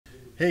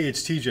Hey,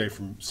 it's TJ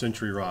from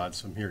Century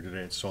Rods. I'm here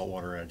today at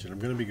Saltwater Edge, and I'm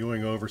going to be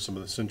going over some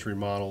of the Century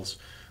models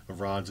of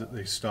rods that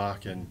they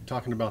stock and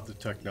talking about the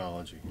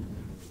technology.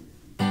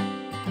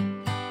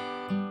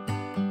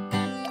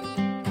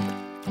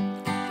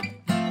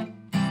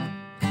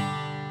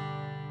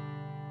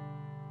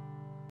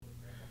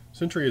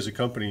 Century is a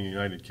company in the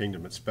United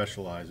Kingdom that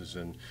specializes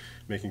in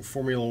making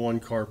Formula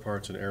One car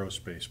parts and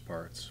aerospace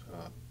parts.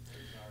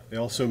 They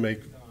also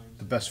make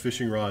the best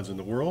fishing rods in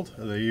the world.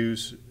 They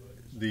use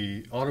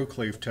the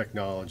autoclave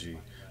technology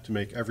to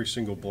make every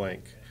single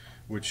blank,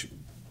 which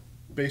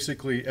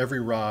basically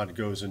every rod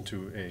goes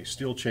into a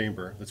steel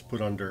chamber that's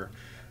put under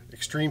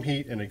extreme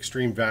heat and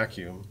extreme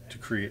vacuum to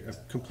create a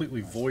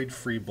completely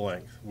void-free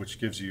blank,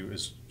 which gives you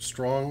as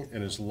strong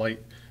and as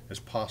light as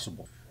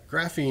possible.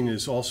 Graphene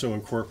is also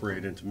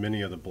incorporated into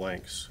many of the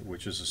blanks,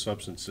 which is a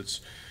substance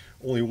that's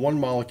only one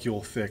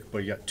molecule thick,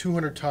 but yet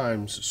 200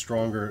 times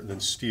stronger than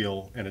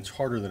steel, and it's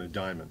harder than a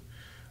diamond.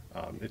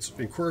 It's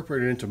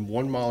incorporated into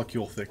one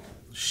molecule thick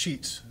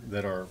sheets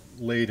that are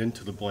laid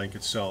into the blank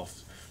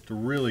itself to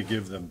really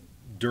give them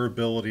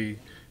durability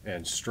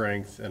and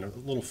strength and a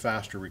little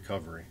faster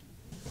recovery.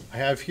 I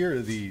have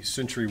here the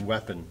Century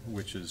Weapon,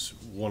 which is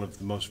one of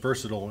the most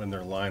versatile in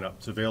their lineup.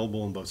 It's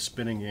available in both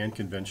spinning and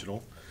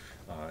conventional.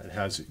 It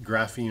has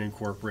graphene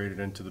incorporated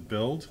into the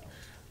build.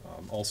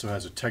 Also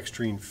has a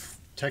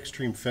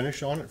Textreme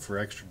finish on it for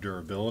extra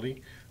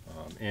durability.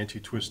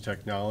 Anti-twist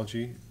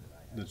technology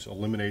that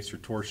eliminates your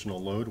torsional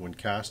load when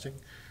casting.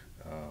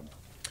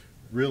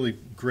 Really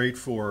great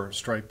for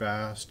striped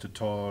bass,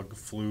 tautog,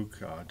 fluke,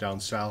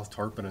 down south,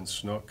 tarpon and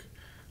snook.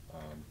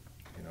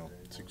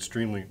 It's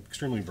extremely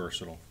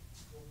versatile.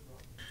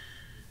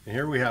 And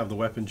here we have the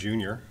Weapon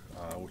Junior,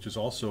 which is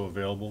also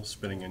available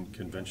spinning and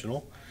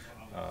conventional.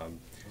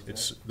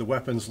 It's the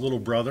Weapon's little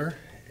brother,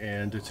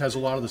 and it has a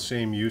lot of the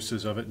same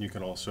uses of it, and you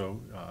can also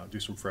do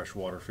some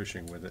freshwater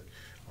fishing with it.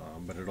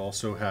 But it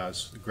also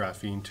has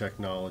graphene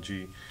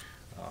technology,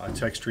 a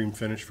Textreme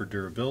finish for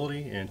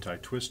durability,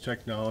 anti-twist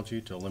technology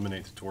to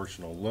eliminate the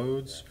torsional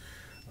loads,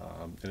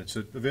 and it's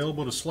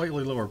available at a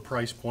slightly lower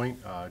price point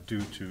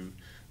due to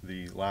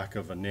the lack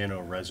of a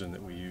nano resin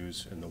that we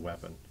use in the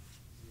Weapon.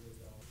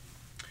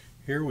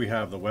 Here we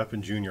have the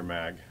Weapon Junior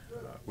Mag,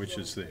 which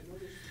is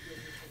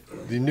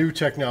the new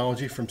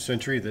technology from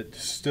Century that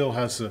still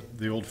has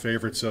the old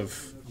favorites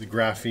of the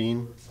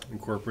graphene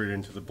incorporated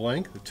into the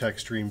blank, the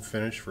Textreme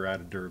finish for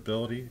added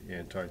durability,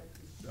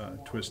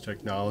 anti-twist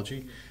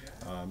technology.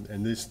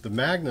 And the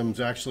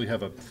Magnums actually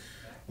have a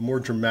more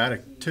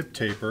dramatic tip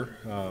taper,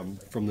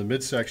 from the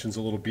midsections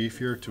a little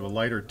beefier to a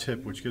lighter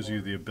tip, which gives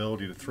you the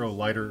ability to throw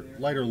lighter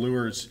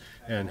lures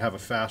and have a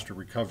faster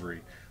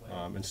recovery,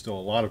 and still a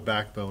lot of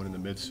backbone in the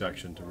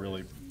midsection to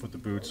really put the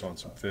boots on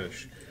some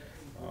fish.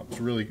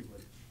 It's really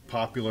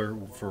popular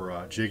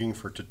for jigging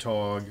for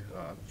tautog,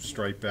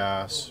 striped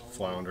bass,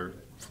 flounder,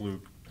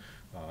 fluke,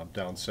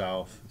 down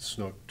south,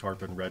 snook,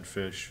 tarpon,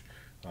 redfish.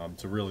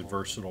 It's a really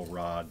versatile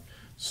rod,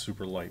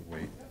 super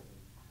lightweight.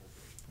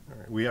 All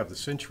right, we have the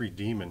Century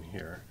Demon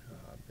here.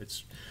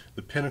 It's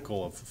the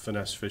pinnacle of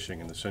finesse fishing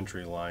in the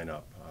Century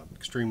lineup.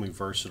 Extremely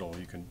versatile.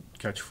 You can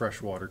catch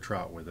freshwater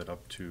trout with it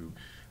up to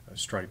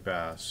striped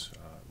bass,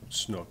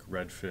 snook,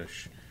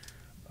 redfish.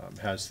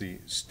 Has the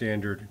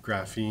standard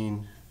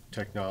graphene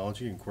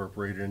technology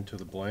incorporated into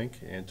the blank,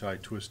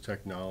 anti-twist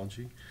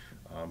technology,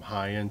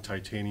 high-end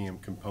titanium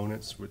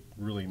components would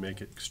really make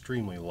it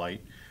extremely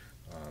light.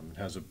 It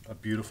has a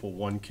beautiful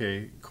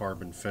 1K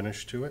carbon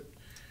finish to it,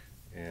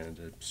 and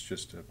it's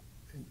just an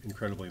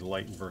incredibly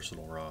light and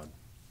versatile rod.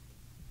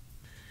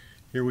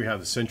 Here we have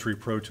the Century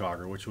Pro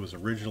Togger, which was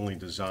originally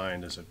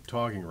designed as a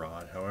togging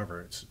rod.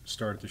 However, it's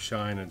started to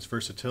shine in its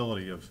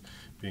versatility of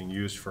being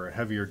used for a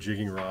heavier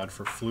jigging rod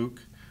for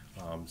fluke.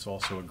 It's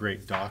also a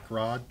great dock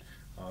rod.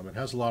 It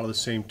has a lot of the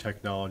same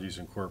technologies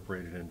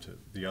incorporated into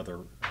the other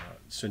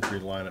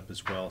Century lineup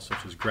as well,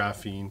 such as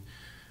graphene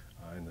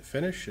in the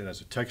finish. It has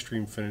a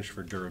Textreme finish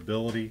for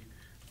durability,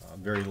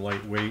 very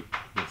lightweight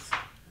with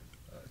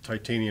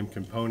titanium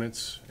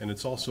components, and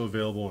it's also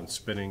available in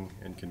spinning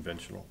and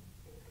conventional.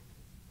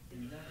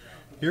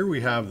 Here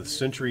we have the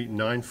Century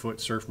 9-foot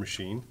surf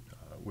machine,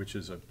 which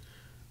is a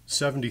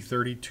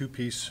 70-30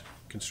 two-piece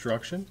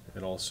construction.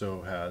 It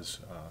also has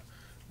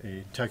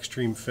a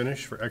Textreme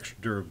finish for extra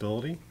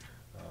durability.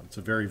 It's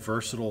a very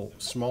versatile,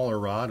 smaller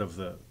rod of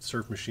the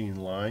surf machine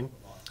line.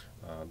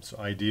 It's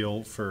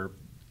ideal for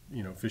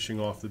fishing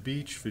off the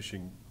beach,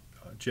 fishing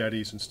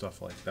jetties and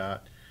stuff like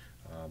that.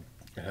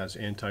 It has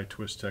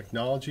anti-twist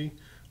technology.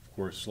 Of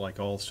course, like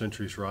all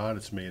Century's rod,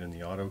 it's made in the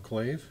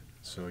autoclave,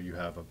 so you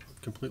have a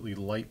completely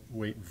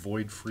lightweight,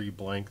 void-free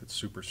blank that's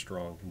super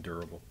strong and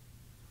durable.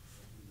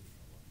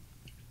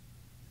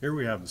 Here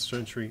we have the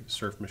Century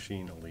Surf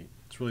Machine Elite.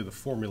 It's really the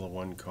Formula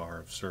One car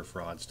of surf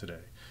rods today.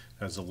 It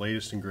has the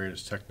latest and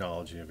greatest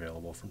technology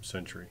available from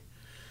Century.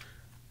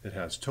 It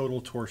has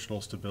total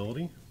torsional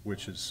stability,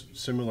 which is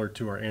similar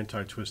to our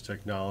anti-twist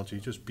technology,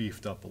 just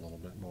beefed up a little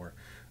bit more.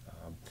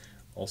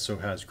 Also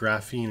has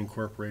graphene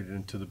incorporated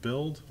into the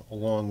build,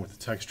 along with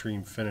the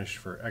Textreme finish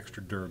for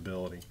extra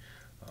durability.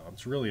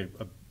 It's really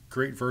a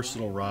great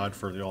versatile rod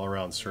for the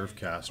all-around surf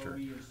caster,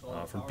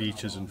 from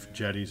beaches and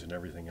jetties and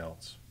everything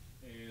else.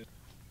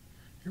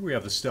 Here we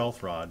have the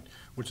Stealth rod,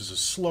 which is a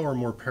slower,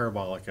 more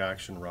parabolic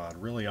action rod,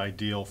 really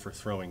ideal for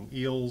throwing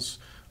eels,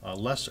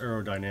 less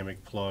aerodynamic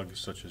plugs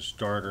such as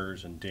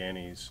darters and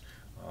dannies.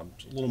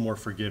 It's a little more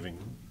forgiving.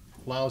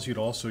 Allows you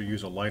to also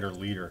use a lighter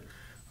leader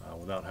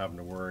without having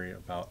to worry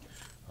about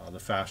the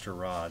faster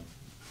rod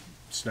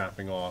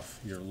snapping off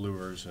your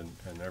lures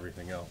and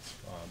everything else.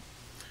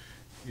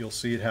 You'll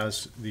see it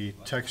has the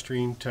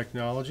Textreme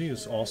technology.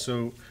 It's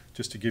also,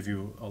 just to give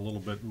you a little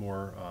bit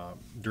more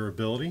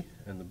durability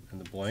in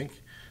the blank,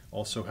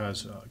 also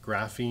has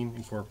graphene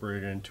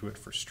incorporated into it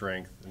for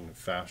strength and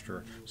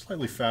faster,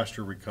 slightly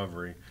faster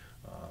recovery.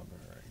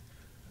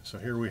 So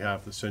here we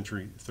have the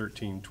Century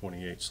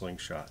 1328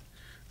 Slingshot.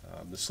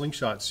 The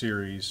Slingshot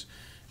series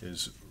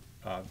is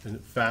a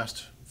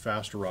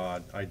fast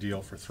rod,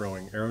 ideal for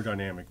throwing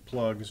aerodynamic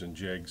plugs and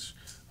jigs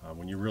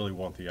when you really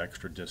want the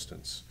extra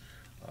distance.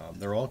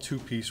 They're all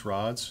two-piece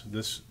rods.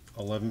 This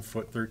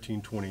 11-foot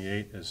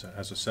 1328 has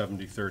a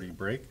 70-30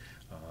 break.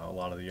 A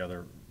lot of the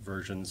other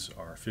versions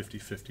are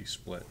 50-50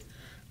 split.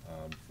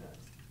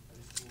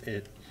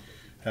 It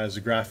has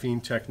the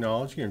graphene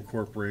technology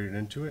incorporated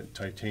into it,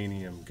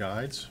 titanium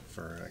guides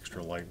for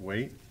extra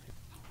lightweight.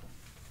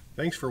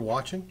 Thanks for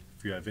watching.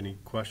 If you have any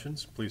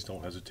questions, please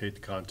don't hesitate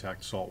to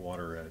contact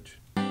Saltwater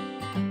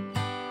Edge.